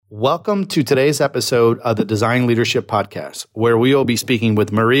Welcome to today's episode of the Design Leadership Podcast, where we will be speaking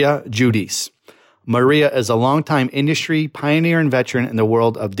with Maria Guidice. Maria is a longtime industry pioneer and veteran in the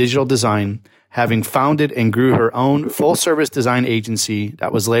world of digital design, having founded and grew her own full-service design agency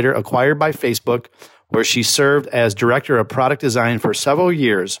that was later acquired by Facebook, where she served as director of product design for several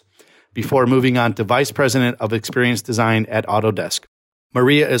years before moving on to vice president of experience design at Autodesk.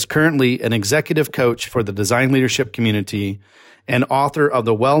 Maria is currently an executive coach for the design leadership community and author of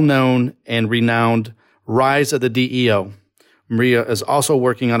the well-known and renowned Rise of the DEO. Maria is also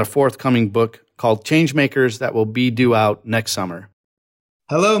working on a forthcoming book called Changemakers that will be due out next summer.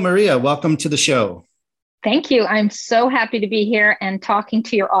 Hello, Maria. Welcome to the show. Thank you. I'm so happy to be here and talking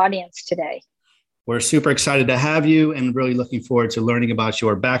to your audience today. We're super excited to have you and really looking forward to learning about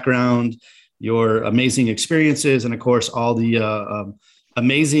your background, your amazing experiences, and of course, all the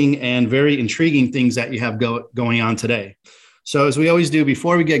amazing and very intriguing things that you have going on today. So as we always do,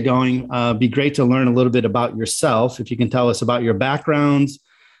 before we get going, be great to learn a little bit about yourself. If you can tell us about your background,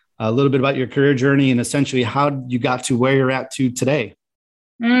 a little bit about your career journey, and essentially how you got to where you're at to today.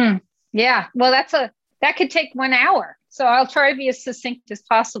 Yeah, well, that could take 1 hour. So I'll try to be as succinct as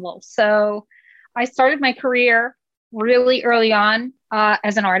possible. So I started my career really early on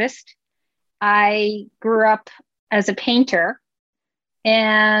as an artist. I grew up as a painter,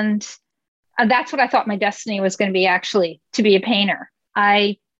 and that's what I thought my destiny was going to be, actually, to be a painter.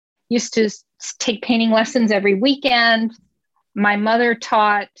 I used to take painting lessons every weekend. My mother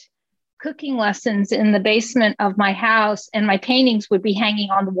taught cooking lessons in the basement of my house, and my paintings would be hanging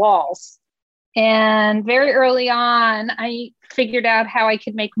on the walls. And very early on, I figured out how I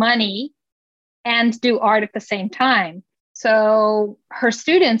could make money and do art at the same time. So her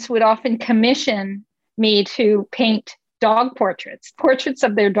students would often commission me to paint dog portraits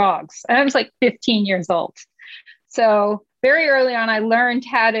of their dogs. And I was like 15 years old. So very early on, I learned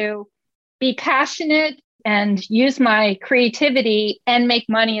how to be passionate and use my creativity and make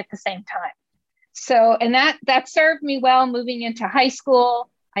money at the same time. So, and that served me well moving into high school.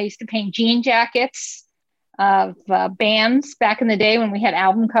 I used to paint jean jackets of bands back in the day when we had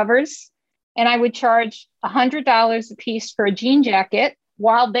album covers. And I would charge $100 a piece for a jean jacket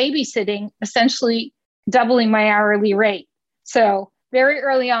while babysitting, essentially doubling my hourly rate. So very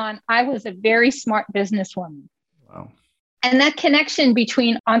early on, I was a very smart businesswoman. Wow. And that connection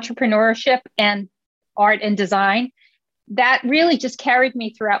between entrepreneurship and art and design, that really just carried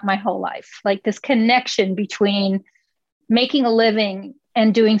me throughout my whole life. Like this connection between making a living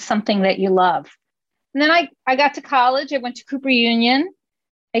and doing something that you love. And then I got to college. I went to Cooper Union,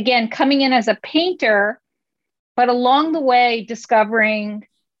 again, coming in as a painter, but along the way, discovering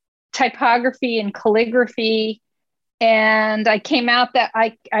typography and calligraphy. And I came out that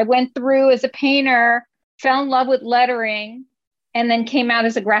I went through as a painter, fell in love with lettering, and then came out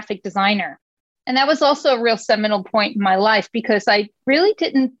as a graphic designer. And that was also a real seminal point in my life because I really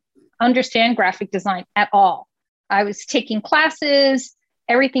didn't understand graphic design at all. I was taking classes.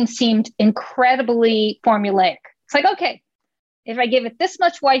 Everything seemed incredibly formulaic. It's like, okay, if I give it this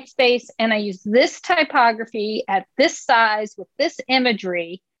much white space and I use this typography at this size with this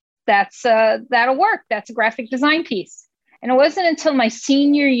imagery, that'll work. That's a graphic design piece. And it wasn't until my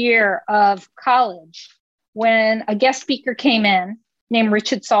senior year of college when a guest speaker came in named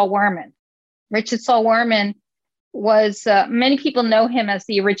Richard Saul Wurman. Richard Saul Wurman was, many people know him as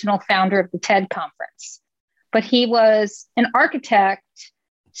the original founder of the TED conference, but he was an architect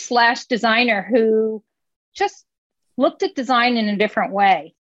 / designer who just looked at design in a different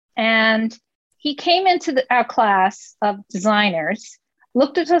way. And he came into our class of designers,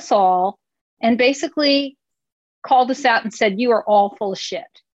 looked at us all, and basically called us out and said, "You are all full of shit."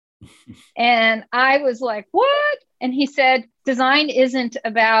 And I was like, "What?" And he said, "Design isn't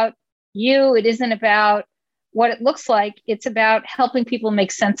about you. It isn't about what it looks like. It's about helping people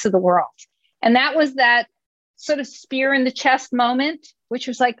make sense of the world." And that was that sort of spear in the chest moment, which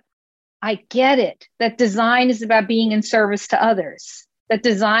was like, I get it, that design is about being in service to others, that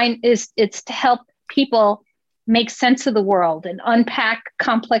it's to help people make sense of the world and unpack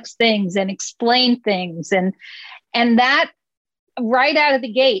complex things and explain things. And that right out of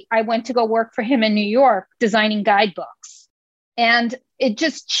the gate, I went to go work for him in New York, designing guidebooks. And it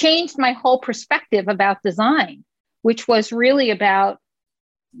just changed my whole perspective about design, which was really about,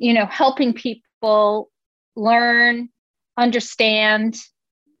 helping people learn, understand,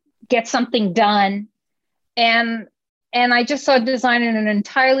 get something done. And I just saw design in an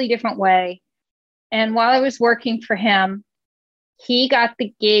entirely different way. And while I was working for him, he got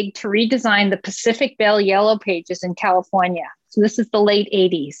the gig to redesign the Pacific Bell Yellow Pages in California. So this is the late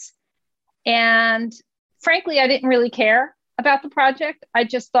 80s. And frankly, I didn't really care about the project. I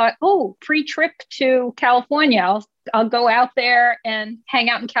just thought, oh, free trip to California. I'll go out there and hang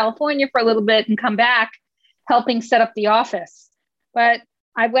out in California for a little bit and come back helping set up the office. But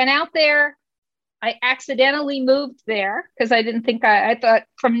I went out there. I accidentally moved there because I didn't think I thought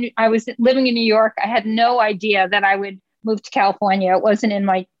I was living in New York. I had no idea that I would move to California. It wasn't in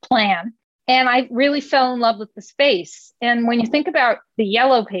my plan. And I really fell in love with the space. And when you think about the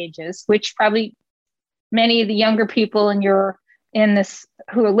yellow pages, which probably many of the younger people in this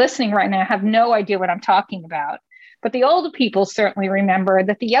who are listening right now have no idea what I'm talking about. But the older people certainly remember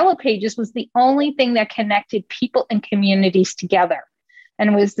that the yellow pages was the only thing that connected people and communities together. And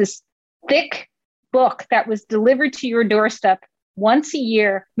it was this thick book that was delivered to your doorstep once a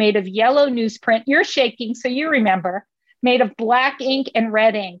year, made of yellow newsprint. You're shaking, so you remember, made of black ink and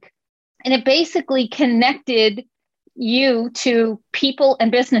red ink. And it basically connected you to people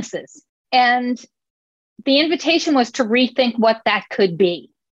and businesses. And the invitation was to rethink what that could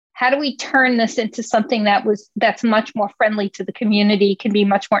be. How do we turn this into something that's much more friendly to the community, can be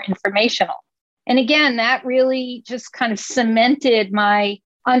much more informational? And again, that really just kind of cemented my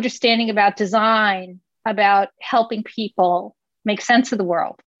understanding about design, about helping people make sense of the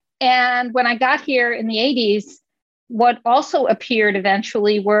world. And when I got here in the 80s, what also appeared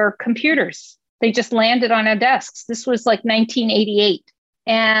eventually were computers. They just landed on our desks. This was like 1988.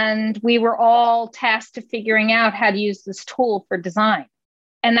 And we were all tasked to figuring out how to use this tool for design.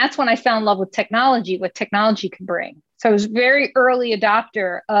 And that's when I fell in love with technology, what technology could bring. So I was a very early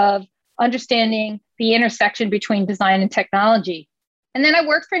adopter of understanding the intersection between design and technology. And then I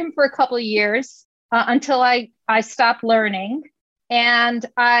worked for him for a couple of years until I stopped learning. And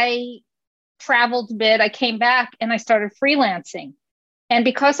I traveled a bit. I came back and I started freelancing. And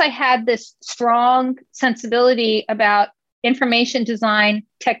because I had this strong sensibility about information design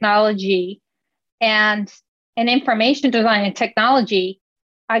technology and information design and technology,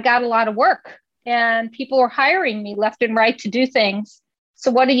 I got a lot of work and people were hiring me left and right to do things.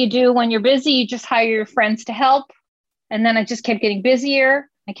 So what do you do when you're busy? You just hire your friends to help. And then I just kept getting busier.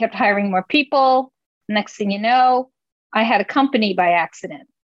 I kept hiring more people. Next thing you know, I had a company by accident.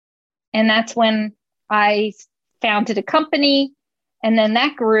 And that's when I founded a company. And then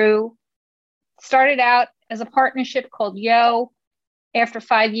that grew, started out as a partnership called Yo. After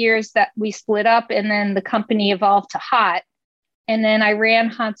 5 years that we split up, and then the company evolved to Hot. And then I ran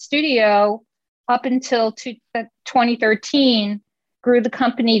Hot Studio up until 2013, grew the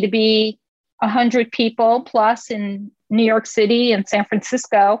company to be 100 people plus in New York City and San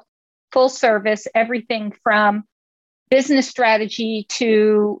Francisco, full service, everything from business strategy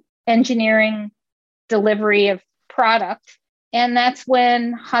to engineering, delivery of product. And that's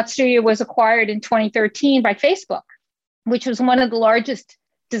when Hot Studio was acquired in 2013 by Facebook, which was one of the largest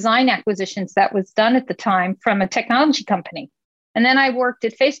design acquisitions that was done at the time from a technology company. And then I worked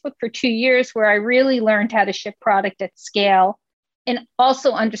at Facebook for 2 years where I really learned how to ship product at scale and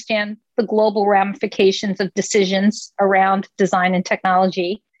also understand the global ramifications of decisions around design and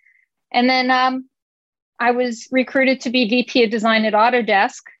technology. And then I was recruited to be VP of Design at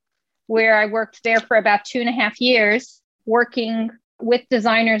Autodesk, where I worked there for about 2.5 years, working with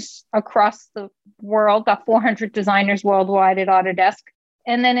designers across the world, about 400 designers worldwide at Autodesk.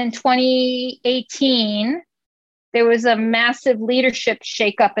 And then in 2018, there was a massive leadership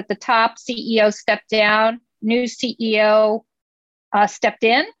shakeup at the top. CEO stepped down, new CEO stepped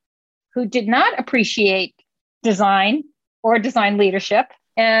in, who did not appreciate design or design leadership.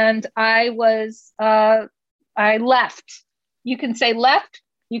 And I left. You can say left,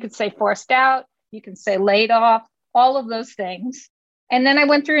 you could say forced out, you can say laid off, all of those things. And then I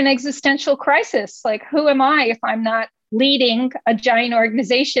went through an existential crisis. Like, who am I if I'm not leading a giant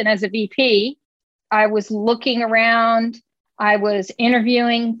organization as a VP? I was looking around. I was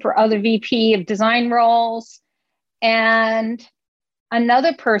interviewing for other VP of design roles. And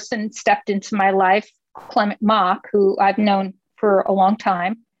another person stepped into my life, Clement Mock, who I've known for a long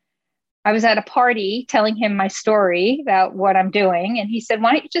time. I was at a party telling him my story about what I'm doing. And he said,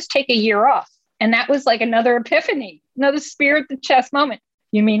 why don't you just take a year off? And that was like another epiphany, another spear at the chest moment.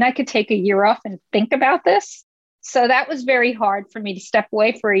 You mean I could take a year off and think about this? So that was very hard for me to step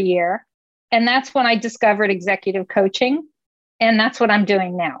away for a year. And that's when I discovered executive coaching. And that's what I'm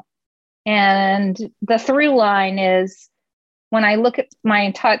doing now. And the through line is when I look at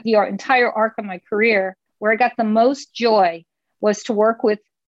the entire arc of my career, where I got the most joy was to work with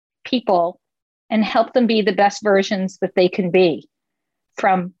people and help them be the best versions that they can be,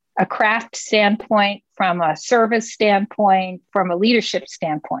 from a craft standpoint, from a service standpoint, from a leadership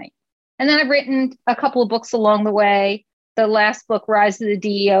standpoint. And then I've written a couple of books along the way. The last book, Rise of the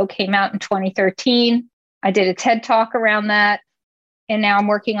DEO, came out in 2013. I did a TED Talk around that. And now I'm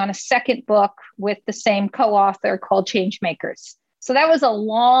working on a second book with the same co-author called Changemakers. So that was a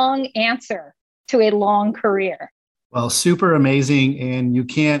long answer to a long career. Well, super amazing. And you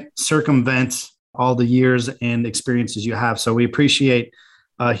can't circumvent all the years and experiences you have. So we appreciate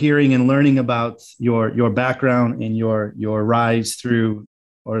hearing and learning about your background and your rise through,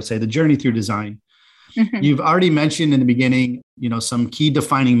 or say the journey through design. Mm-hmm. You've already mentioned in the beginning, some key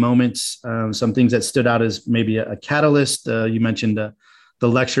defining moments, some things that stood out as maybe a catalyst. You mentioned the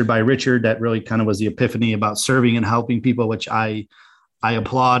lecture by Richard that really kind of was the epiphany about serving and helping people, which I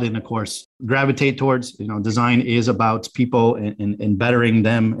applaud and, of course, gravitate towards. Design is about people and bettering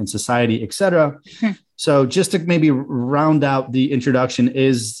them in society, et cetera. Mm-hmm. So just to maybe round out the introduction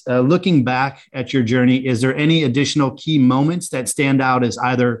is looking back at your journey, is there any additional key moments that stand out as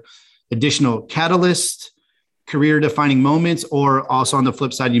either additional catalyst, career defining moments, or also on the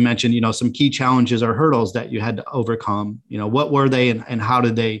flip side, you mentioned, some key challenges or hurdles that you had to overcome? What were they and how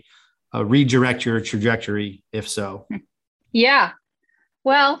did they redirect your trajectory, if so? Yeah.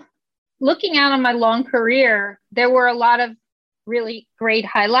 Well, looking out on my long career, there were a lot of really great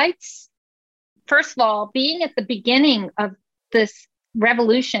highlights. First of all, being at the beginning of this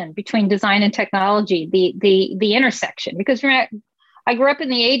revolution between design and technology, the intersection, because I grew up in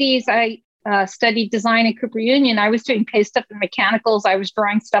the 80s. I studied design at Cooper Union. I was doing paste up and mechanicals. I was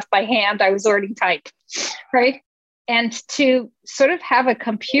drawing stuff by hand. I was already type, right? And to sort of have a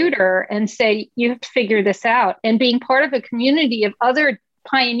computer and say, you have to figure this out, and being part of a community of other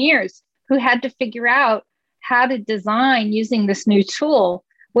pioneers who had to figure out how to design using this new tool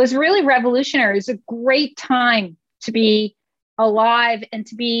was really revolutionary. It was a great time to be alive and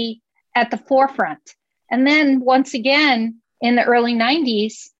to be at the forefront. And then once again, in the early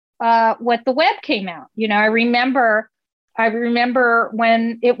 90s, when the web came out. I remember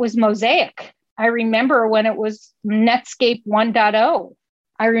when it was Mosaic. I remember when it was Netscape 1.0.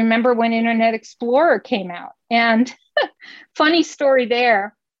 I remember when Internet Explorer came out. And funny story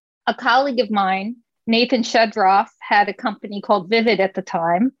there, a colleague of mine, Nathan Shudroff, had a company called Vivid at the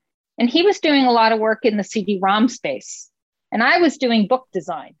time, and he was doing a lot of work in the CD-ROM space. And I was doing book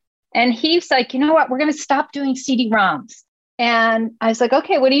design. And he's like, you know what, we're going to stop doing CD-ROMs. And I was like,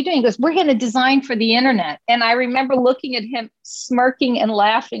 okay, what are you doing? He goes, we're going to design for the internet. And I remember looking at him, smirking and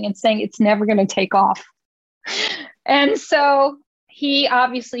laughing and saying, it's never going to take off. And so he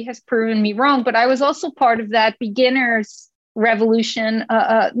obviously has proven me wrong, but I was also part of that beginner's revolution,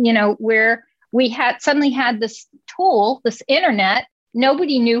 where we suddenly had this tool, this internet.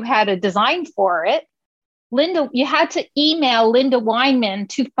 Nobody knew how to design for it. You had to email Linda Weinman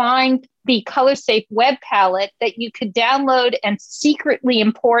to find the color-safe web palette that you could download and secretly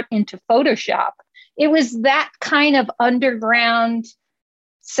import into Photoshop. It was that kind of underground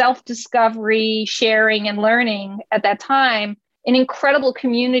self-discovery, sharing, and learning at that time, an incredible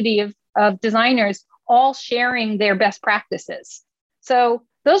community of designers all sharing their best practices. So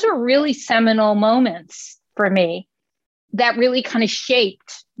those were really seminal moments for me that really kind of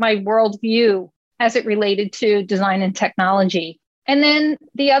shaped my worldview as it related to design and technology. And then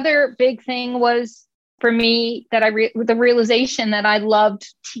the other big thing was for me that the realization that I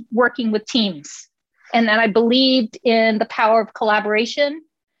loved working with teams and that I believed in the power of collaboration.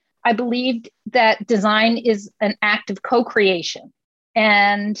 I believed that design is an act of co-creation.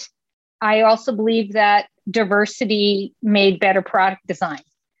 And I also believe that diversity made better product design.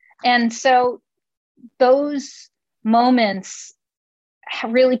 And so those moments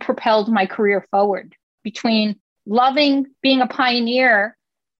really propelled my career forward, between loving being a pioneer,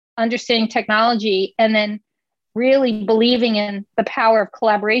 understanding technology, and then really believing in the power of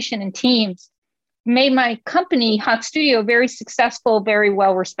collaboration and teams, made my company, Hot Studio, very successful, very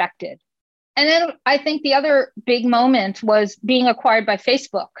well respected. And then I think the other big moment was being acquired by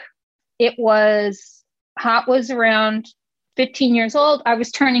Facebook. Hot was around 15 years old. I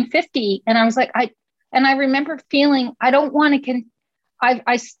was turning 50, and I was like, I remember feeling, I don't want to,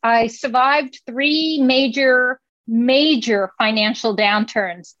 I survived 3 major financial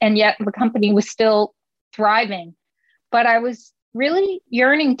downturns, and yet the company was still thriving. But I was really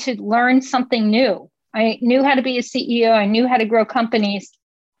yearning to learn something new. I knew how to be a CEO. I knew how to grow companies.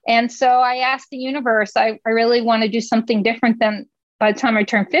 And so I asked the universe, I really want to do something different than by the time I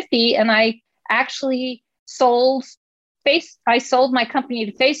turned 50. And I actually sold my company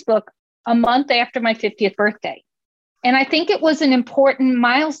to Facebook a month after my 50th birthday. And I think it was an important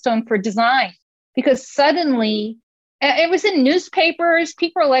milestone for design, because suddenly it was in newspapers.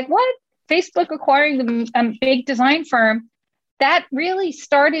 People are like, what? Facebook acquiring a big design firm. that really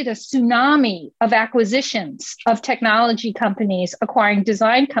started a tsunami of acquisitions of technology companies acquiring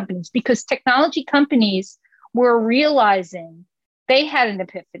design companies, because technology companies were realizing they had an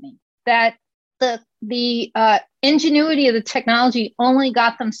epiphany that the ingenuity of the technology only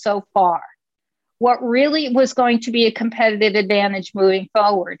got them so far. What really was going to be a competitive advantage moving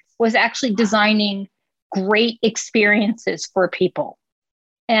forward was actually designing great experiences for people.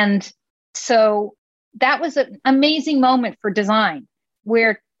 And so that was an amazing moment for design,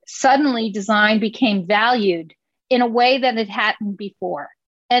 where suddenly design became valued in a way that it hadn't before.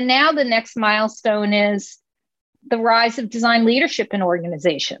 And now the next milestone is the rise of design leadership in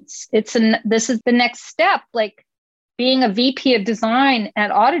organizations. This is the next step, like being a VP of design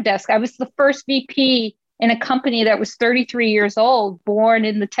at Autodesk. I was the first VP in a company that was 33 years old, born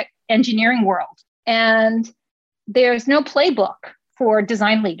in the tech engineering world. And there's no playbook for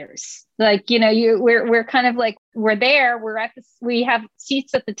design leaders. Like, we're kind of like, we're there, we have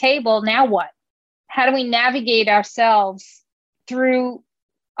seats at the table. Now what? How do we navigate ourselves through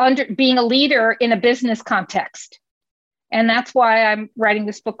being a leader in a business context? And that's why I'm writing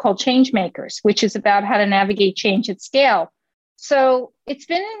this book called Change Makers, which is about how to navigate change at scale. So it's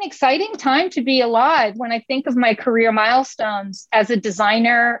been an exciting time to be alive when I think of my career milestones as a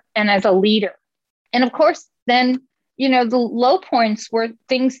designer and as a leader. And of course, then, the low points were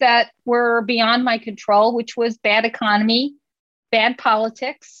things that were beyond my control, which was bad economy, bad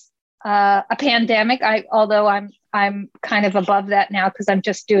politics, a pandemic. Although I'm kind of above that now because I'm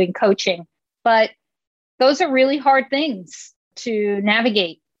just doing coaching. But those are really hard things to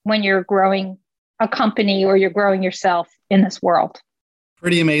navigate when you're growing a company or you're growing yourself in this world.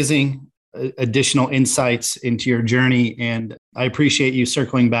 Pretty amazing additional insights into your journey. And I appreciate you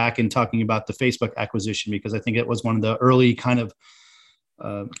circling back and talking about the Facebook acquisition, because I think it was one of the early kind of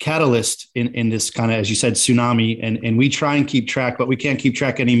catalyst in this kind of, as you said, tsunami. And we try and keep track, but we can't keep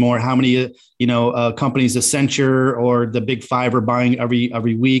track anymore. How many, companies Accenture or the big five are buying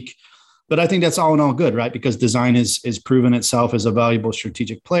every week. But I think that's all in all good, right? Because design is proven itself as a valuable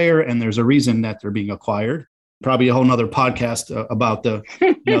strategic player, and there's a reason that they're being acquired. Probably a whole nother podcast about the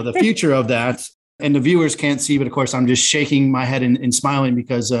the future of that. And the viewers can't see, but of course, I'm just shaking my head and smiling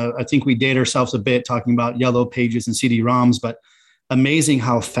because I think we date ourselves a bit talking about yellow pages and CD-ROMs, but amazing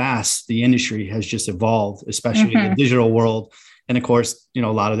how fast the industry has just evolved, especially in the digital world. And of course, a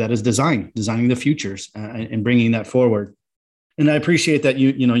lot of that is designing the futures and bringing that forward. And I appreciate that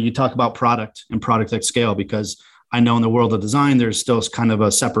you talk about product and product at scale, because I know in the world of design, there's still kind of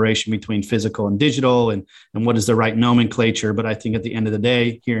a separation between physical and digital and what is the right nomenclature. But I think at the end of the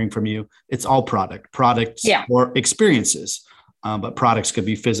day, hearing from you, it's all products or experiences. But products could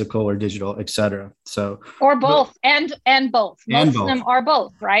be physical or digital, et cetera. So, or both and both. Most of them are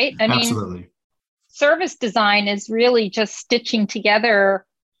both, right? Absolutely. Mean, service design is really just stitching together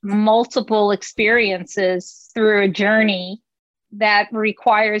multiple experiences through a journey that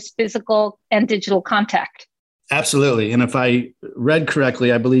requires physical and digital contact. Absolutely. And if I read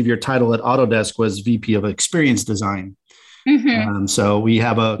correctly, I believe your title at Autodesk was VP of Experience Design. Mm-hmm. So we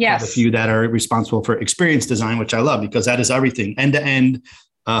have quite a few that are responsible for experience design, which I love because that is everything, end-to-end,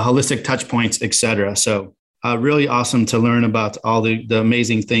 holistic touch points, et cetera. So really awesome to learn about all the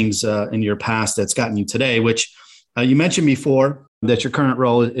amazing things in your past that's gotten you today, which you mentioned before that your current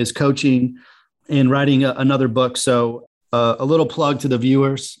role is coaching and writing another book. So a little plug to the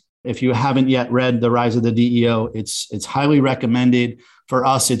viewers. If you haven't yet read The Rise of the DEO, it's highly recommended. For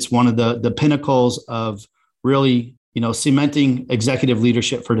us, it's one of the pinnacles of really, cementing executive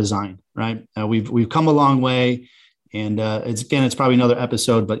leadership for design, right? We've come a long way, and it's probably another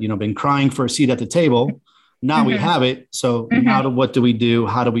episode, but been crying for a seat at the table. Now we have it. So now what do we do?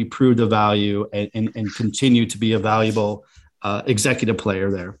 How do we prove the value and continue to be a valuable executive player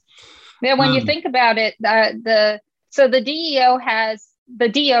there? Yeah, when you think about it, so the DEO has the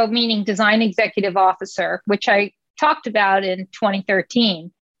DEO, meaning Design Executive Officer, which I talked about in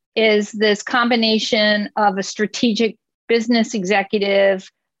 2013, is this combination of a strategic business executive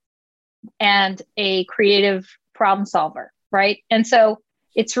and a creative problem solver, right? And so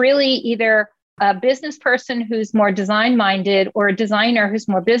it's really either a business person who's more design minded or a designer who's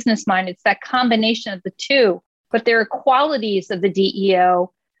more business minded. It's that combination of the two. But there are qualities of the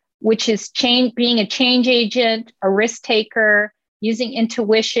DEO, which is being a change agent, a risk taker, using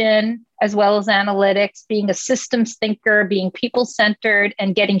intuition as well as analytics, being a systems thinker, being people-centered,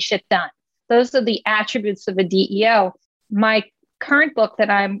 and getting shit done. Those are the attributes of a DEO. My current book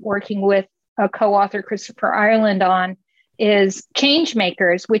that I'm working with a co-author, Christopher Ireland, on is Change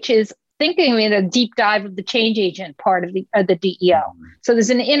Makers, which is thinking in a deep dive of the change agent part of the DEO. So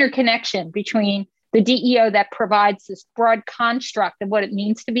there's an interconnection between the DEO that provides this broad construct of what it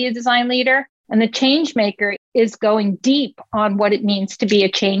means to be a design leader. And the change maker is going deep on what it means to be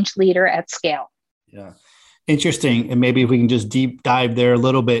a change leader at scale. Yeah. Interesting. And maybe if we can just deep dive there a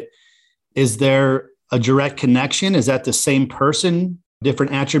little bit, is there a direct connection? Is that the same person,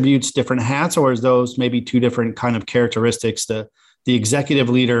 different attributes, different hats, or is those maybe two different kind of characteristics, the executive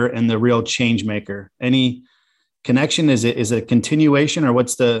leader and the real change maker? Any connection? Is it a continuation, or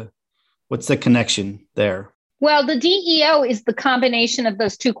what's the connection there? Well, the DEO is the combination of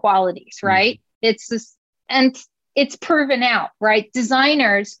those two qualities, right? Mm-hmm. It's this, and it's proven out, right?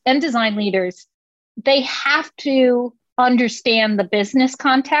 Designers and design leaders, they have to understand the business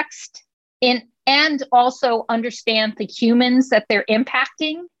context and also understand the humans that they're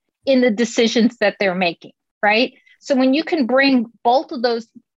impacting in the decisions that they're making, right? So when you can bring both of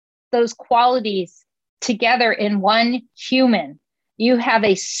those qualities together in one human, you have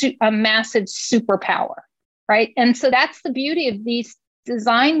a massive superpower, right? And so that's the beauty of these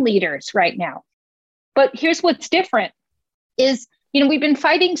design leaders right now. But here's what's different is, we've been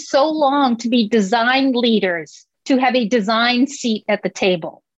fighting so long to be design leaders, to have a design seat at the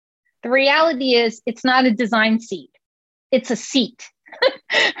table. The reality is it's not a design seat. It's a seat,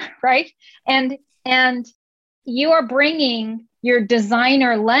 right? And you are bringing your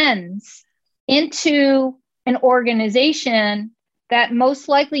designer lens into an organization that most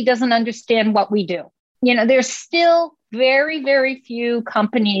likely doesn't understand what we do. There's still very, very few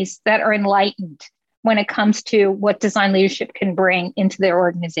companies that are enlightened when it comes to what design leadership can bring into their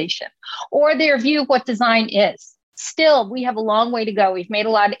organization or their view of what design is. Still, we have a long way to go. We've made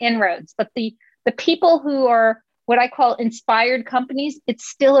a lot of inroads, but the people who are what I call inspired companies, it's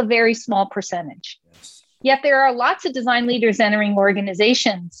still a very small percentage. Yes. Yet there are lots of design leaders entering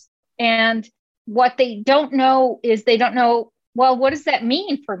organizations. And what they don't know is well, what does that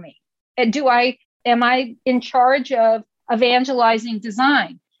mean for me? Am I in charge of evangelizing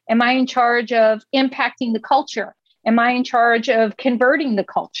design? Am I in charge of impacting the culture? Am I in charge of converting the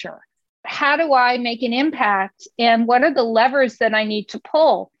culture? How do I make an impact? And what are the levers that I need to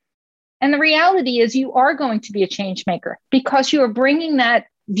pull? And the reality is you are going to be a change maker because you are bringing that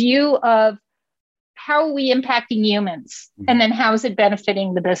view of how are we impacting humans? And then how is it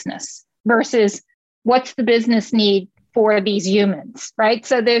benefiting the business versus what's the business need for these humans, right?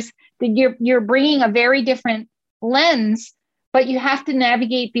 So you're bringing a very different lens, but you have to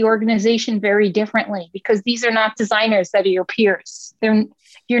navigate the organization very differently because these are not designers that are your peers.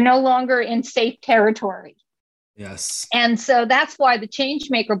 You're no longer in safe territory. Yes. And so that's why the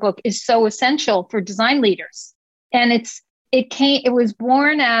Changemaker book is so essential for design leaders. And it was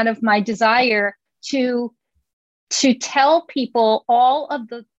born out of my desire to tell people all of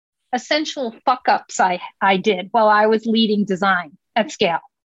the essential fuck ups I did while I was leading design at scale.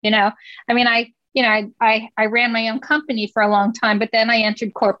 I ran my own company for a long time, but then I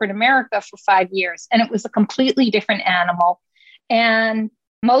entered corporate America for 5 years, and it was a completely different animal. And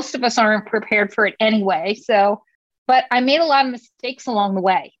most of us aren't prepared for it anyway. But I made a lot of mistakes along the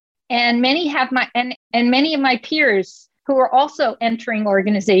way. And many of my peers who are also entering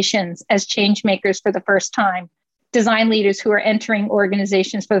organizations as change makers for the first time, design leaders who are entering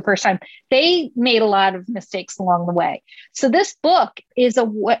organizations for the first time, they made a lot of mistakes along the way. So this book is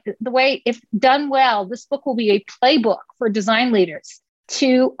if done well, this book will be a playbook for design leaders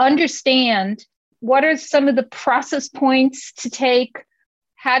to understand what are some of the process points to take.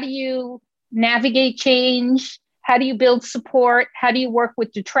 How do you navigate change? How do you build support? How do you work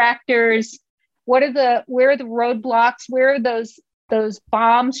with detractors? Where are the roadblocks? Where are those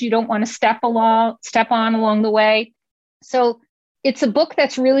bombs you don't want to step on along the way? So it's a book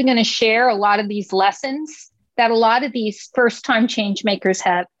that's really going to share a lot of these lessons that a lot of these first-time change makers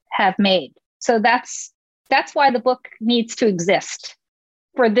have made. So that's why the book needs to exist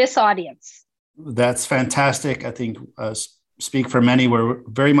for this audience. That's fantastic. I think speak for many. We're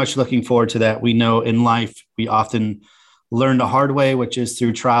very much looking forward to that. We know in life, we often learn the hard way, which is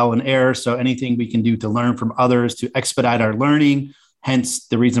through trial and error. So anything we can do to learn from others, to expedite our learning, hence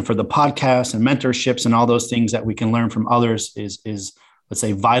the reason for the podcast and mentorships and all those things that we can learn from others is let's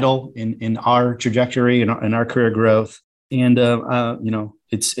say, vital in our trajectory and in our career growth. And,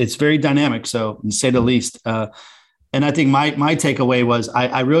 it's very dynamic. So to say the least, and I think my takeaway was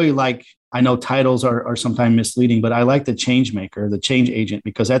I really like, I know titles are sometimes misleading, but I like the change maker, the change agent,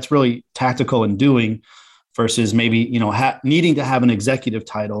 because that's really tactical in doing versus maybe, needing to have an executive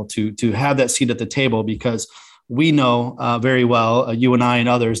title to have that seat at the table, because we know very well, you and I and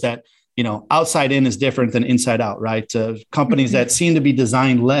others, that, outside in is different than inside out, right? Companies that seem to be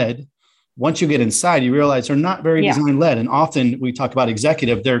design led once you get inside, you realize they're not very design led. And often we talk about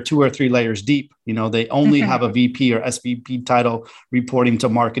executive, they're 2 or 3 layers deep. They only have a VP or SVP title reporting to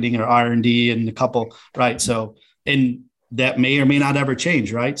marketing or R&D and a couple, right? So, and that may or may not ever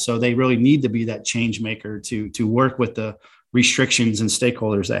change, right? So they really need to be that change maker to work with the restrictions and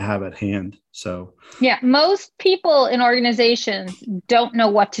stakeholders that have at hand. So yeah, most people in organizations don't know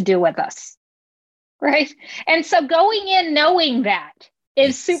what to do with us, right? And so going in knowing that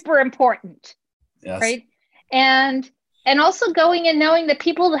is super important, right? And also going in knowing that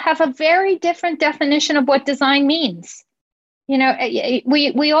people have a very different definition of what design means.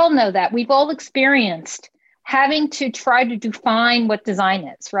 We all know that. We've all experienced having to try to define what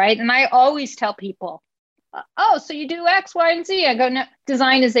design is, right? And I always tell people, oh, so you do X, Y, and Z. I go, no,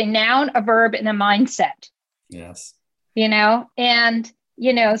 design is a noun, a verb, and a mindset. Yes. So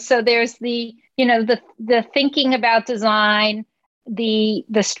there's the thinking about design, the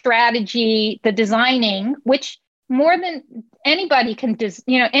strategy, the designing, which more than anybody can,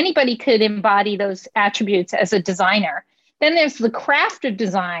 anybody could embody those attributes as a designer. Then there's the craft of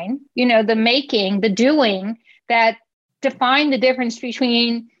design, the making, the doing that define the difference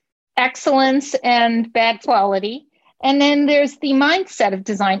between excellence and bad quality. And then there's the mindset of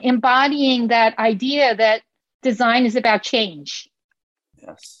design, embodying that idea that design is about change.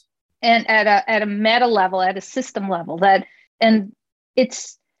 Yes. And at a meta level, at a system level,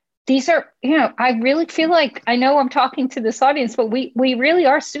 these are, I really feel like, I know I'm talking to this audience, but we really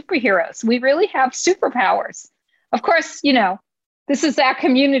are superheroes. We really have superpowers. Of course, this is our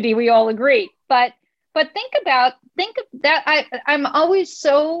community. We all agree, but think of that. I'm always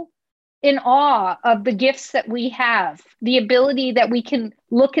so in awe of the gifts that we have, the ability that we can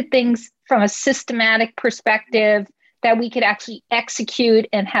look at things from a systematic perspective, that we could actually execute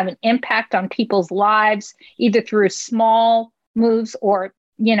and have an impact on people's lives, either through small moves or,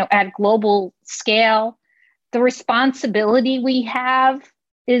 at global scale. The responsibility we have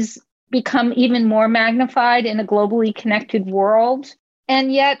is become even more magnified in a globally connected world.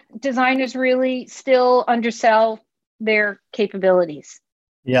 And yet designers really still undersell their capabilities.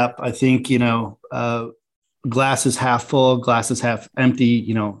 Yep. I think, glass is half full, glass is half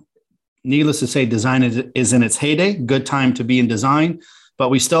empty. Needless to say, design is in its heyday, good time to be in design, but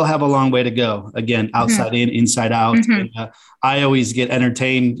we still have a long way to go. Again, outside in, inside out. And, I always get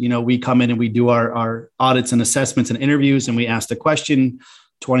entertained. We come in and we do our audits and assessments and interviews, and we ask the question,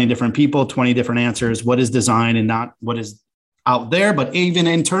 20 different people, 20 different answers. What is design and not what is out there, but even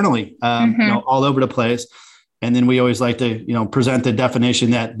internally, all over the place. And then we always like to, present the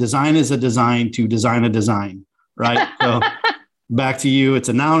definition that design is a design to design a design, right? So back to you, it's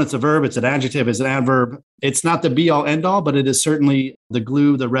a noun, it's a verb, it's an adjective, it's an adverb. It's not the be all end all, but it is certainly the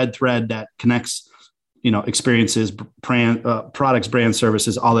glue, the red thread that connects, experiences, products, brand,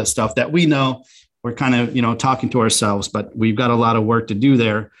 services, all that stuff that we know. We're kind of, talking to ourselves, but we've got a lot of work to do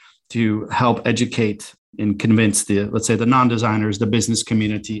there to help educate and convince let's say the non-designers, the business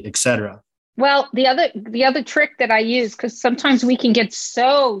community, et cetera. Well, the other trick that I use, because sometimes we can get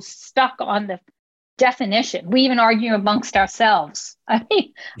so stuck on the definition, we even argue amongst ourselves. I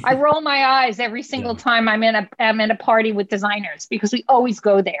mean, I roll my eyes every single time I'm in a party with designers, because we always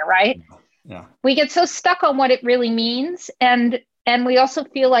go there, right? Yeah. We get so stuck on what it really means, and we also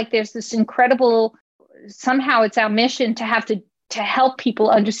feel like there's this incredible, somehow it's our mission to have to help people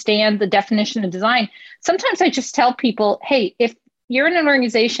understand the definition of design. Sometimes I just tell people, hey, if you're in an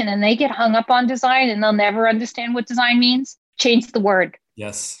organization and they get hung up on design and they'll never understand what design means, change the word.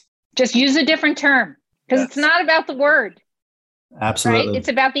 Yes. Just use a different term, because it's not about the word. Absolutely. Right? It's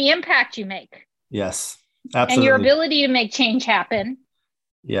about the impact you make. Yes, absolutely. And your ability to make change happen.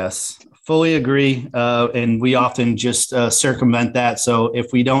 Yes, fully agree. And we often just circumvent that. So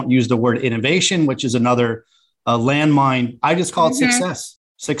if we don't use the word innovation, which is another landmine, I just call it success.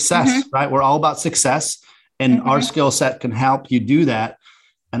 Success, right? We're all about success. And our skill set can help you do that.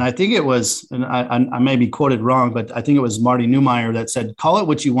 And I think it was, and I may be quoted wrong, but I think it was Marty Neumeier that said, call it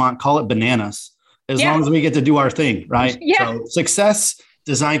what you want, call it bananas, as long as we get to do our thing, right? Yeah. So success,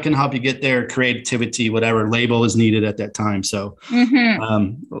 design can help you get there, creativity, whatever label is needed at that time. So,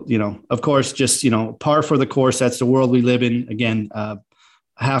 of course, just, par for the course. That's the world we live in. Again,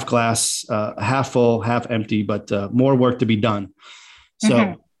 half glass, half full, half empty, but more work to be done.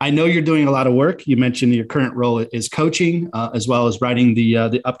 So I know you're doing a lot of work. You mentioned your current role is coaching, as well as writing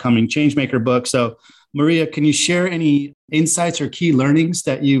the upcoming Changemaker book. So, Maria, can you share any insights or key learnings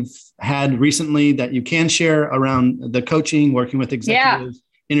that you've had recently that you can share around the coaching, working with executives,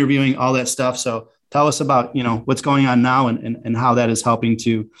 interviewing, all that stuff? So tell us about, what's going on now and how that is helping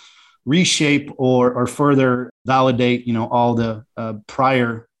to reshape or further validate, all the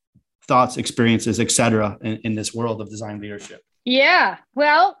prior thoughts, experiences, et cetera, in this world of design leadership? Yeah.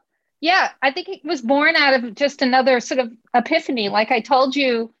 Well, yeah, I think it was born out of just another sort of epiphany. Like I told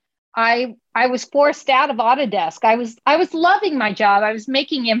you, I was forced out of Autodesk. I was loving my job. I was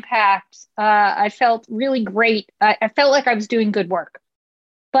making impact. I felt really great. I felt like I was doing good work.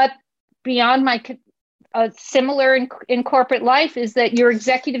 But beyond my similar in corporate life is that your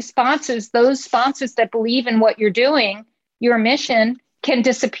executive sponsors, those sponsors that believe in what you're doing, your mission, can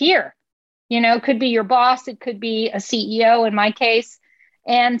disappear. It could be your boss, it could be a CEO in my case.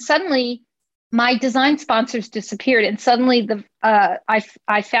 And suddenly my design sponsors disappeared. And suddenly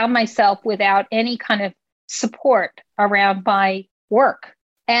I found myself without any kind of support around my work.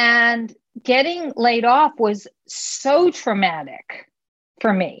 And getting laid off was so traumatic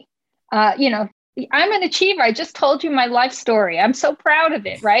for me. I'm an achiever. I just told you my life story. I'm so proud of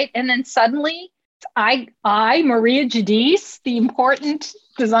it, right? And then suddenly I, Maria Guidice, the important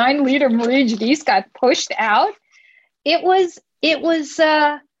design leader, Maria Guidice, got pushed out. It was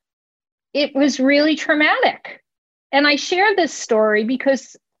really traumatic. And I share this story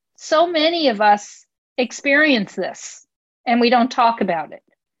because so many of us experience this and we don't talk about it.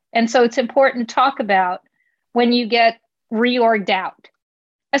 And so it's important to talk about when you get reorged out,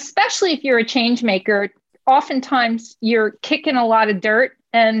 especially if you're a change maker. Oftentimes you're kicking a lot of dirt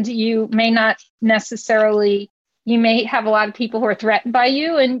and you may have a lot of people who are threatened by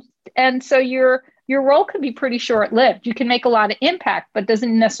you. And so your role could be pretty short-lived. You can make a lot of impact, but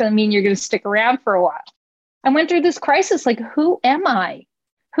doesn't necessarily mean you're going to stick around for a while. I went through this crisis, like, who am I?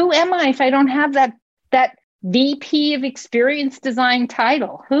 Who am I if I don't have that VP of experience design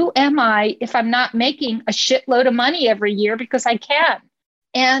title? Who am I if I'm not making a shitload of money every year because I can?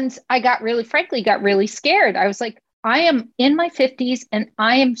 And I got really scared. I was like, I am in my 50s and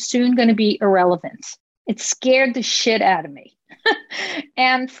I am soon going to be irrelevant. It scared the shit out of me.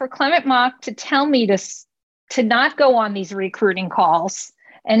 And for Clement Mock to tell me to not go on these recruiting calls,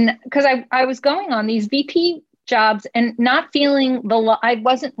 and because I was going on these VP jobs and not feeling I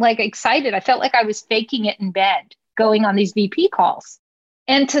wasn't like excited. I felt like I was faking it in bed going on these VP calls.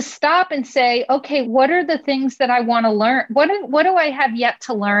 And to stop and say, okay, what are the things that I want to learn? What do I have yet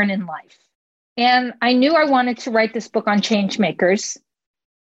to learn in life? And I knew I wanted to write this book on change makers.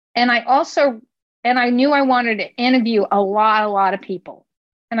 And I knew I wanted to interview a lot of people.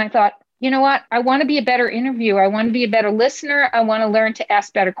 And I thought, you know what? I want to be a better interviewer. I want to be a better listener. I want to learn to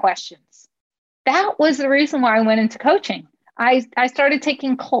ask better questions. That was the reason why I went into coaching. I started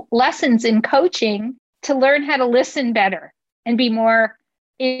taking lessons in coaching to learn how to listen better and be more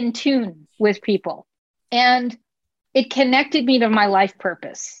in tune with people. And it connected me to my life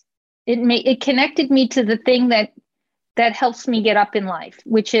purpose. It connected me to the thing that helps me get up in life,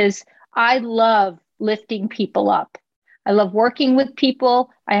 which is I love lifting people up. I love working with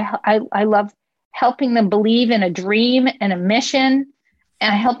people. I love helping them believe in a dream and a mission,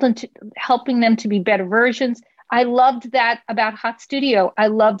 and helping them to be better versions. I loved that about Hot Studio. I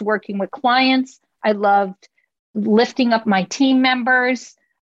loved working with clients. I loved lifting up my team members.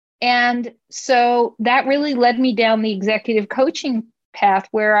 And so that really led me down the executive coaching path,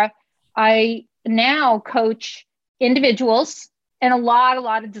 where I now coach individuals and a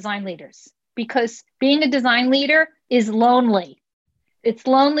lot of design leaders, because being a design leader is lonely. It's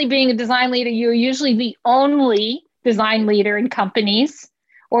lonely being a design leader. You're usually the only design leader in companies,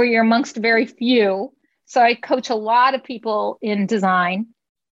 or you're amongst very few. So I coach a lot of people in design.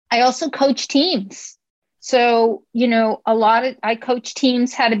 I also coach teams. So, I coach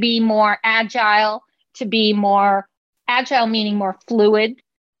teams how to be more agile, meaning more fluid.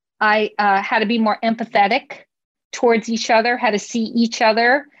 How to be more empathetic towards each other, how to see each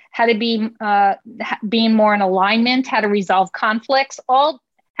other, how to be being more in alignment, how to resolve conflicts, how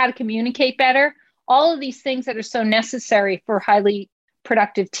to communicate better, all of these things that are so necessary for highly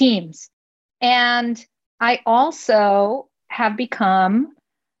productive teams. And I also have become,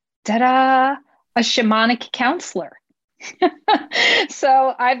 a shamanic counselor.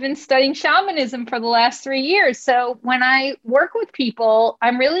 So I've been studying shamanism for the last 3 years. So when I work with people,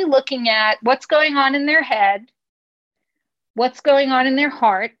 I'm really looking at what's going on in their head, what's going on in their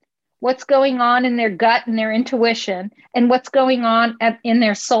heart, what's going on in their gut and their intuition, and what's going on in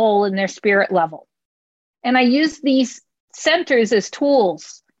their soul and their spirit level. And I use these centers as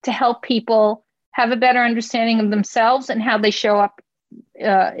tools to help people have a better understanding of themselves and how they show up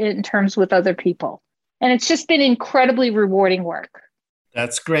in terms with other people. And it's just been incredibly rewarding work.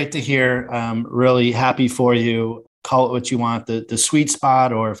 That's great to hear. Really happy for you. Call it what you want, the sweet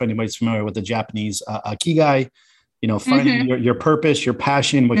spot, or if anybody's familiar with the Japanese ikigai, finding your purpose, your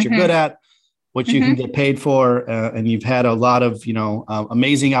passion, what you're good at, what you can get paid for. And you've had a lot of,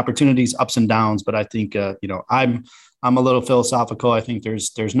 amazing opportunities, ups and downs. But I think, I'm a little philosophical. I think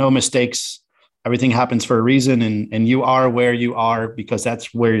there's no mistakes. Everything happens for a reason. And you are where you are because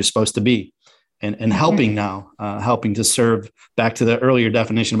that's where you're supposed to be. And helping now, helping to serve, back to the earlier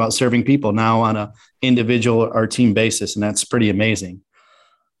definition about serving people now on a individual or team basis. And that's pretty amazing.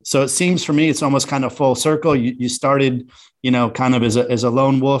 So it seems for me, it's almost kind of full circle. You started, kind of as a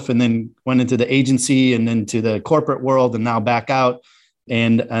lone wolf, and then went into the agency and then to the corporate world, and now back out.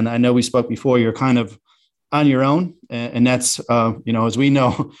 And I know we spoke before, you're kind of on your own. And that's, as we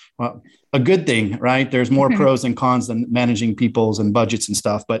know, well, a good thing, right? There's more pros and cons than managing people's and budgets and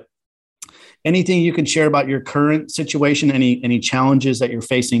stuff. But anything you can share about your current situation, any challenges that you're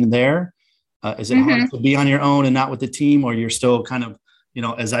facing there? Is it hard to be on your own and not with the team, or you're still kind of,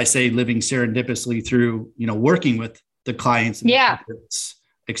 as I say, living serendipitously through, working with the clients and the corporates,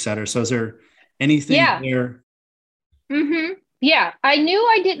 et cetera. So is there anything there? Yeah. I knew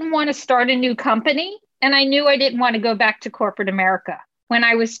I didn't want to start a new company, and I knew I didn't want to go back to corporate America when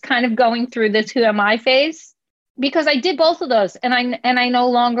I was kind of going through this who am I phase, because I did both of those, and I no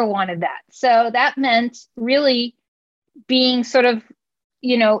longer wanted that. So that meant really being sort of,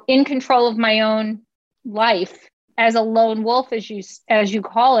 in control of my own life as a lone wolf, as you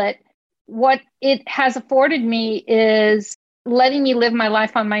call it. What it has afforded me is letting me live my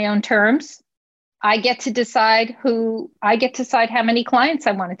life on my own terms. I get to decide how many clients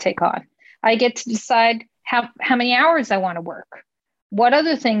I want to take on. I get to decide how many hours I want to work. What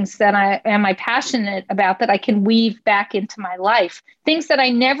other things that I passionate about that I can weave back into my life? Things that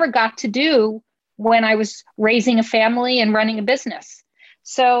I never got to do when I was raising a family and running a business.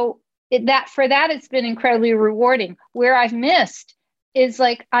 So it's been incredibly rewarding. Where I've missed is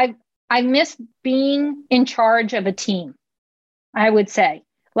I miss being in charge of a team, I would say.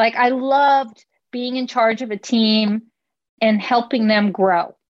 I loved being in charge of a team and helping them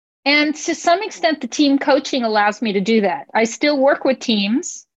grow. And to some extent, the team coaching allows me to do that. I still work with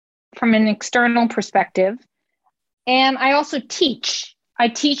teams from an external perspective. And I also teach. I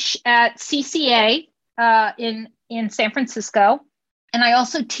teach at CCA in San Francisco. And I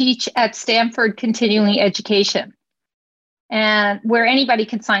also teach at Stanford Continuing Education, and where anybody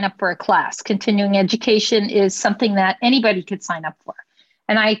can sign up for a class. Continuing education is something that anybody could sign up for.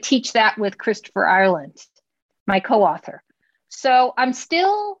 And I teach that with Christopher Ireland, my co-author. So I'm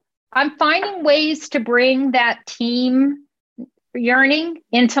finding ways to bring that team yearning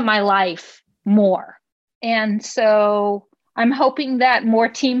into my life more. And so I'm hoping that more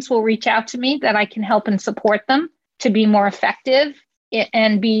teams will reach out to me, that I can help and support them to be more effective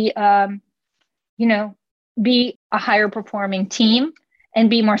and be a higher performing team and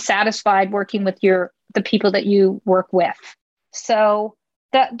be more satisfied working with the people that you work with. So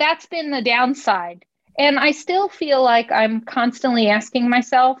that's been the downside. And I still feel like I'm constantly asking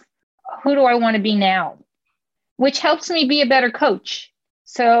myself, who do I want to be now? Which helps me be a better coach.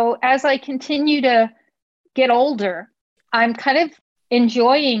 So as I continue to get older, I'm kind of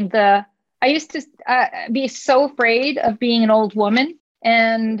enjoying I used to be so afraid of being an old woman.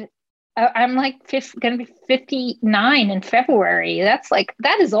 And I'm going to be 59 in February.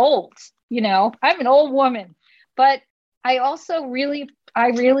 That is old. I'm an old woman, but I also really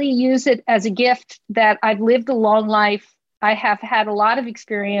use it as a gift that I've lived a long life. I have had a lot of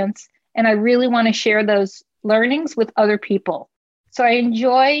experience, and I really want to share those learnings with other people. So I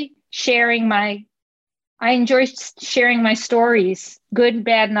enjoy sharing my stories, good,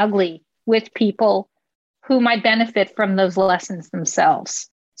 bad, and ugly, with people who might benefit from those lessons themselves.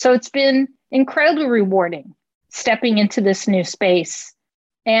 So it's been incredibly rewarding stepping into this new space.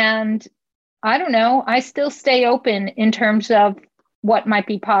 And I don't know, I still stay open in terms of what might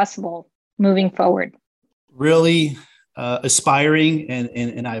be possible moving forward. Really aspiring,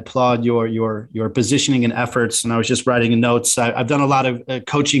 and I applaud your positioning and efforts. And I was just writing notes. I've done a lot of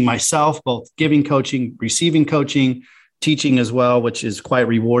coaching myself, both giving coaching, receiving coaching, teaching as well, which is quite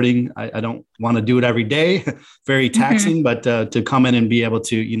rewarding. I don't want to do it every day, very taxing, but to come in and be able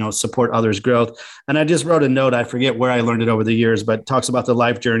to, support others' growth. And I just wrote a note, I forget where I learned it over the years, but talks about the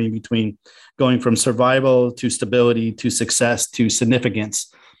life journey between going from survival to stability to success to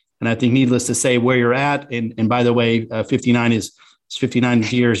significance. And I think needless to say where you're at. And by the way, 59 is 59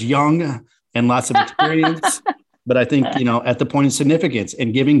 years young and lots of experience. But I think, at the point of significance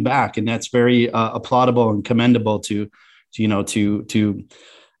and giving back, and that's very applaudable and commendable to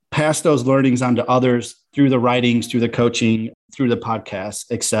pass those learnings on to others through the writings, through the coaching, through the podcast,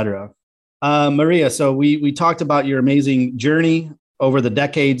 et cetera. Maria, so we talked about your amazing journey over the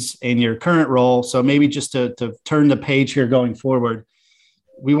decades and your current role. So maybe just to turn the page here going forward,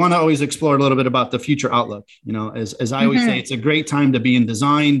 we want to always explore a little bit about the future outlook. As I always say, it's a great time to be in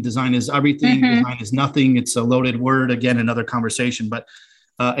design. Design is everything. Design is nothing. It's a loaded word. Again, another conversation. But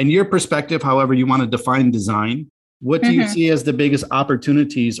in your perspective, however you want to define design, what do you see as the biggest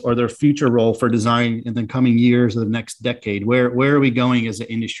opportunities or their future role for design in the coming years or the next decade? Where are we going as an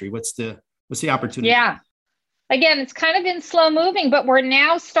industry? What's the opportunity? Yeah. Again, it's kind of been slow moving, but we're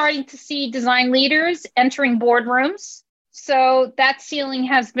now starting to see design leaders entering boardrooms. So that ceiling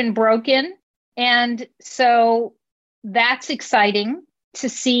has been broken. And so that's exciting to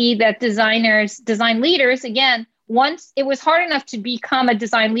see that design leaders, again, once it was hard enough to become a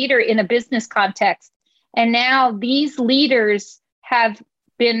design leader in a business context. And now these leaders have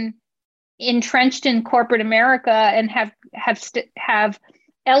been entrenched in corporate America and have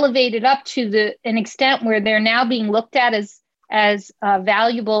elevated up to an extent where they're now being looked at as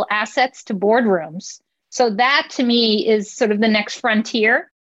valuable assets to boardrooms. So that to me is sort of the next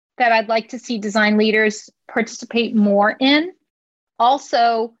frontier that I'd like to see design leaders participate more in.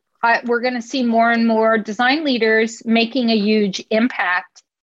 Also, we're going to see more and more design leaders making a huge impact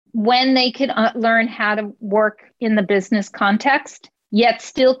when they can learn how to work in the business context, yet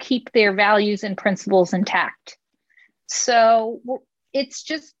still keep their values and principles intact. So it's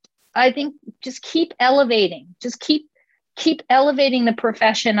just, I think, just keep elevating, keep elevating the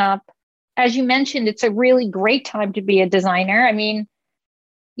profession up. As you mentioned, it's a really great time to be a designer. I mean,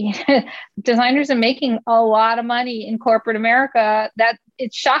 designers are making a lot of money in corporate America. That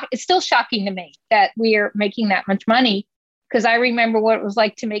it's still shocking to me that we are making that much money, because I remember what it was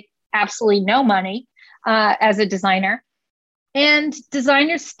like to make absolutely no money as a designer. And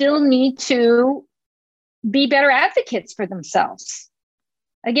designers still need to be better advocates for themselves.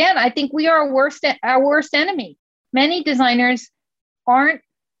 Again, I think we are our worst enemy. Many designers aren't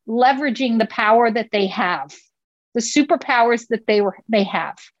leveraging the power that they have, the superpowers that they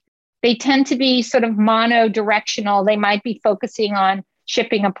have. They tend to be sort of mono-directional. They might be focusing on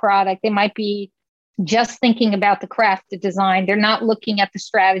shipping a product. They might be just thinking about the craft of design. They're not looking at the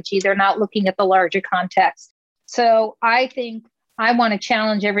strategy. They're not looking at the larger context. So I think I want to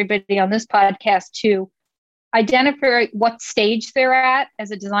challenge everybody on this podcast to identify what stage they're at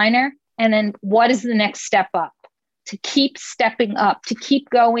as a designer, and then what is the next step up, to keep stepping up, to keep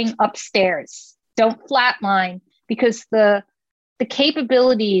going upstairs. Don't flatline, because the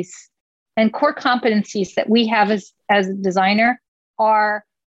capabilities and core competencies that we have as a designer are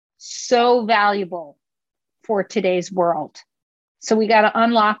so valuable for today's world. So we got to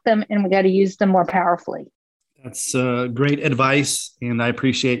unlock them, and we got to use them more powerfully. That's great advice. And I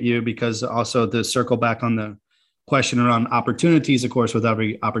appreciate you, because also to circle back on the question around opportunities, of course, with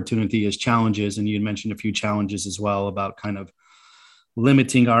every opportunity is challenges. And you mentioned a few challenges as well about kind of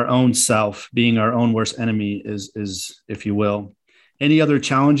limiting our own self, being our own worst enemy is, if you will. Any other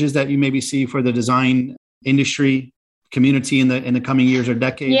challenges that you maybe see for the design industry community in the coming years or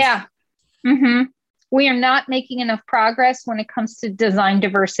decades? Yeah. We are not making enough progress when it comes to design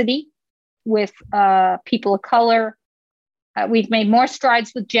diversity with people of color. We've made more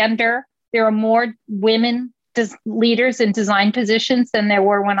strides with gender. There are more women leaders in design positions than there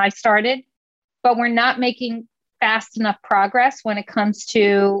were when I started, but we're not making fast enough progress when it comes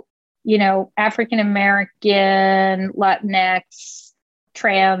to, African American, Latinx,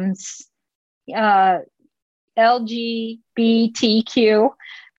 trans, LGBTQ.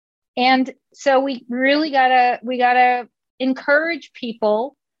 And so we really gotta encourage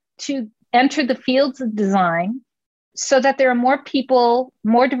people to enter the fields of design so that there are more people,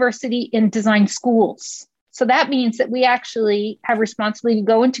 more diversity in design schools. So that means that we actually have responsibility to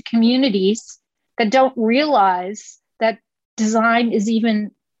go into communities that don't realize that design is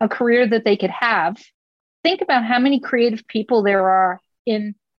even a career that they could have. Think about how many creative people there are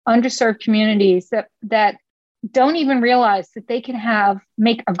in underserved communities that don't even realize that they can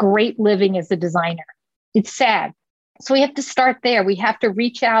make a great living as a designer. It's sad. So we have to start there. We have to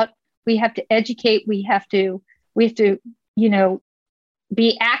reach out. We have to educate. We have to,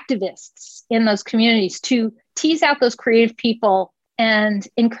 be activists in those communities to tease out those creative people and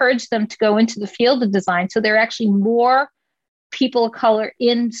encourage them to go into the field of design. So there are actually more people of color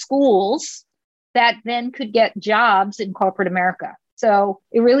in schools that then could get jobs in corporate America. So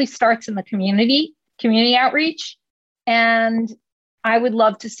it really starts in the community outreach. And I would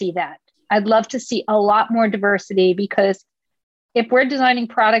love to see that. I'd love to see a lot more diversity, because if we're designing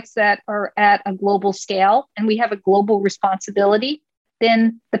products that are at a global scale and we have a global responsibility,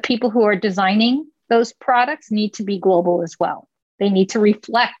 then the people who are designing those products need to be global as well. They need to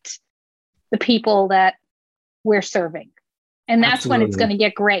reflect the people that we're serving. And that's when it's going to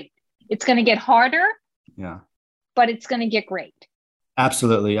get great. It's going to get harder, but it's going to get great.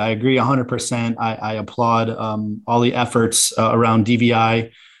 Absolutely. I agree 100%. I applaud all the efforts around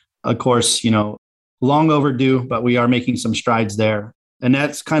DVI. Of course, long overdue, but we are making some strides there. And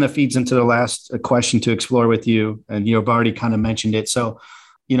that's kind of feeds into the last question to explore with you. And you've already kind of mentioned it. So,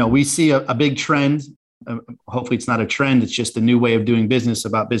 we see a big trend. Hopefully it's not a trend. It's just a new way of doing business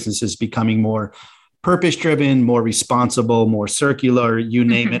about businesses becoming more purpose driven, more responsible, more circular, you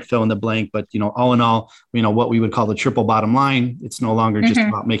name it, fill in the blank. But, all in all, what we would call the triple bottom line, it's no longer just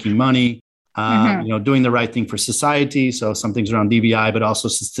about making money, doing the right thing for society. So some things around DVI, but also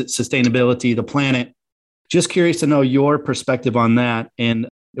sustainability, the planet. Just curious to know your perspective on that. And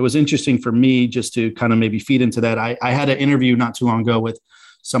it was interesting for me just to kind of maybe feed into that. I had an interview not too long ago with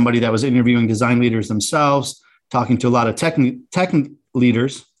somebody that was interviewing design leaders themselves, talking to a lot of tech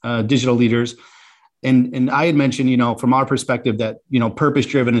leaders, digital leaders. And I had mentioned, from our perspective that,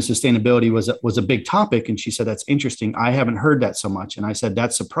 purpose-driven and sustainability was a big topic. And she said, that's interesting. I haven't heard that so much. And I said,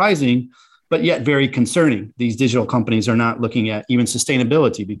 that's surprising, but yet very concerning. These digital companies are not looking at even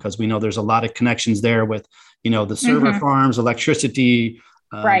sustainability because we know there's a lot of connections there with, the server farms, electricity,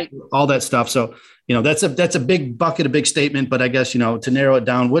 right, all that stuff. So, that's a big bucket, a big statement, but I guess, to narrow it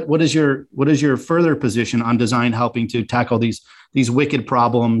down, what is your further position on design helping to tackle these wicked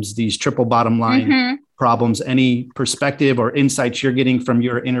problems, these triple bottom line problems? Any perspective or insights you're getting from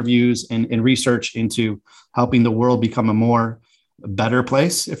your interviews and research into helping the world become a better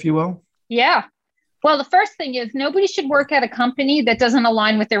place, if you will? Yeah. Well, the first thing is nobody should work at a company that doesn't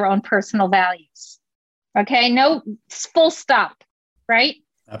align with their own personal values. Okay. No, full stop. Right.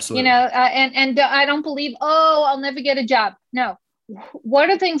 Absolutely. And I don't believe, I'll never get a job. No. What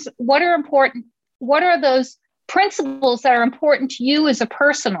are important? What are those principles that are important to you as a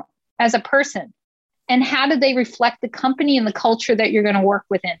person? And how do they reflect the company and the culture that you're going to work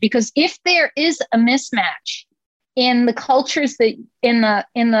within? Because if there is a mismatch in the cultures that in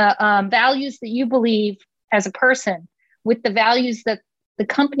the values that you believe as a person with the values that the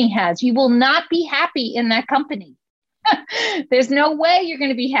company has, you will not be happy in that company. There's no way you're going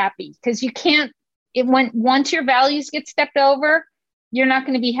to be happy because you can't. Once your values get stepped over, you're not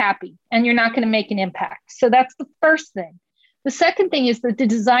going to be happy and you're not going to make an impact. So that's the first thing. The second thing is that the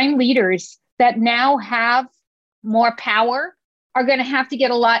design leaders that now have more power are going to have to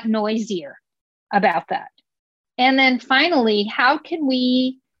get a lot noisier about that. And then finally, how can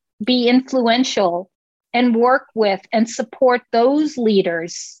we be influential and work with and support those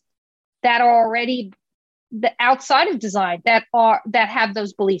leaders that are already outside of design that have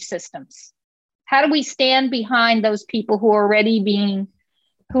those belief systems? How do we stand behind those people who are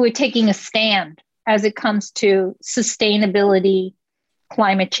taking a stand as it comes to sustainability,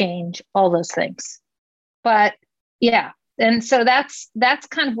 climate change, all those things? But yeah, and so that's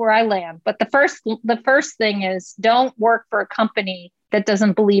kind of where I land. But the first thing is don't work for a company that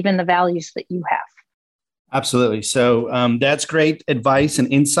doesn't believe in the values that you have. Absolutely. So that's great advice and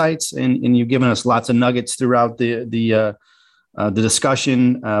insights, and you've given us lots of nuggets throughout the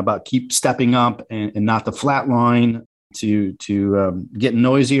discussion about keep stepping up and not the flat line, to get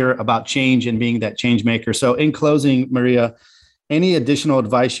noisier about change and being that change maker. So in closing, Maria, any additional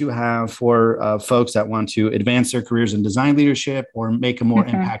advice you have for folks that want to advance their careers in design leadership or make a more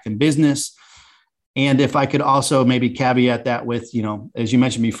impact in business? And if I could also maybe caveat that with, as you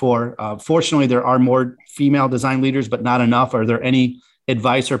mentioned before, fortunately, there are more female design leaders, but not enough. Are there any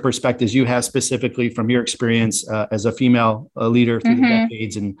advice or perspectives you have specifically from your experience as a female leader through the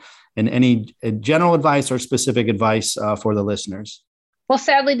decades, and any general advice or specific advice for the listeners? Well,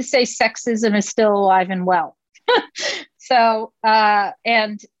 sadly to say, sexism is still alive and well. So,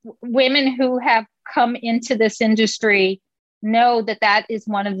 and women who have come into this industry know that is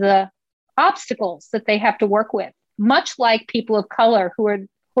one of the obstacles that they have to work with, much like people of color who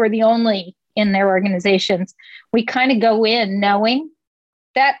are the only in their organizations. We kind of go in knowing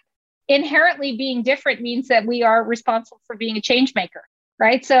that inherently being different means that we are responsible for being a change maker,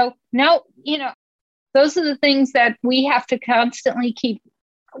 right? So no, those are the things that we have to constantly keep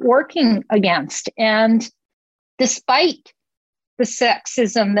working against. And despite the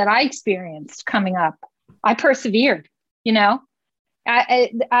sexism that I experienced coming up, I persevered,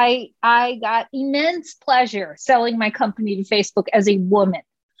 I got immense pleasure selling my company to Facebook as a woman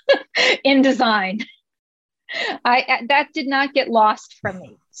in design. That did not get lost from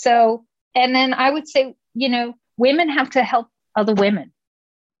me. So, and then I would say, women have to help other women.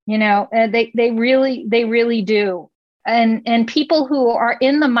 They really do. And people who are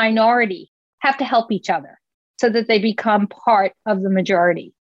in the minority have to help each other so that they become part of the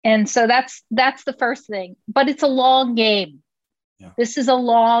majority. And so that's the first thing. But it's a long game. Yeah. This is a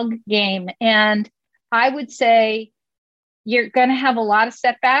long game. And I would say You're going to have a lot of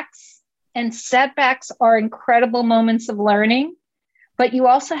setbacks, and setbacks are incredible moments of learning, but you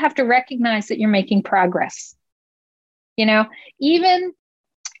also have to recognize that you're making progress. You know, even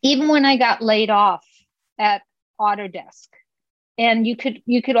when I got laid off at Autodesk, and you could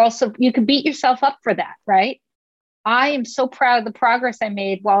beat yourself up for that, right? I am so proud of the progress I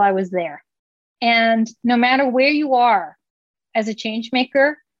made while I was there. And no matter where you are as a change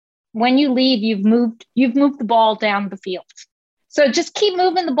maker, when you leave, you've moved the ball down the field. So just keep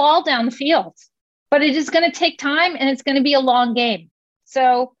moving the ball down the field. But it is going to take time, and it's going to be a long game.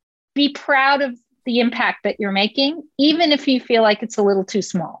 So be proud of the impact that you're making, even if you feel like it's a little too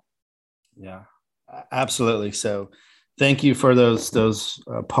small. Yeah, absolutely. So thank you for those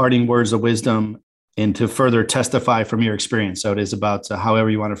parting words of wisdom, and to further testify from your experience. So it is about however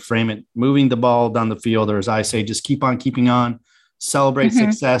you want to frame it, moving the ball down the field, or as I say, just keep on keeping on, celebrate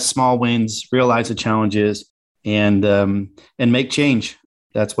success, small wins, realize the challenges, and make change.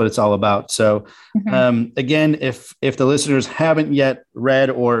 That's what it's all about. So again, if the listeners haven't yet read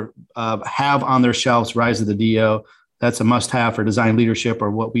or have on their shelves Rise of the DO, that's a must-have for design leadership,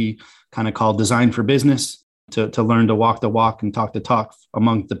 or what we kind of call design for business, to learn to walk the walk and talk the talk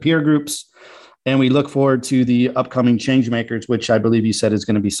among the peer groups. And we look forward to the upcoming Change Makers, which I believe you said is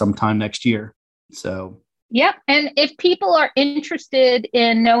going to be sometime next year. So, yeah. And if people are interested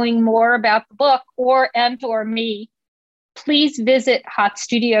in knowing more about the book or me, please visit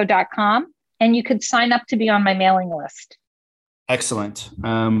hotstudio.com, and you could sign up to be on my mailing list. Excellent.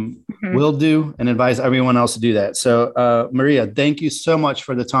 Will do, and advise everyone else to do that. So, Maria, thank you so much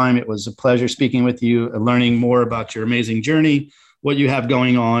for the time. It was a pleasure speaking with you and learning more about your amazing journey, what you have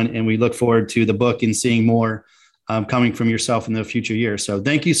going on, and we look forward to the book and seeing more coming from yourself in the future years. So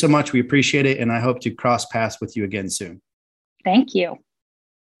thank you so much. We appreciate it, and I hope to cross paths with you again soon. Thank you.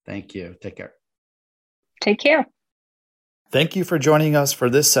 Thank you. Take care. Take care. Thank you for joining us for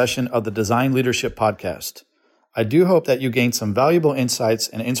this session of the Design Leadership Podcast. I do hope that you gained some valuable insights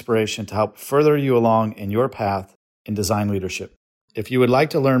and inspiration to help further you along in your path in design leadership. If you would like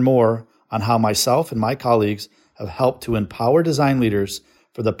to learn more on how myself and my colleagues have helped to empower design leaders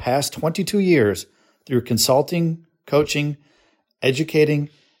for the past 22 years through consulting, coaching, educating,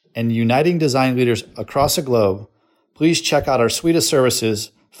 and uniting design leaders across the globe, please check out our suite of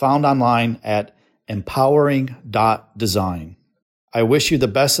services found online at empowering.design. I wish you the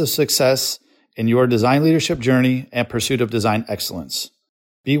best of success in your design leadership journey and pursuit of design excellence.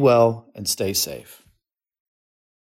 Be well and stay safe.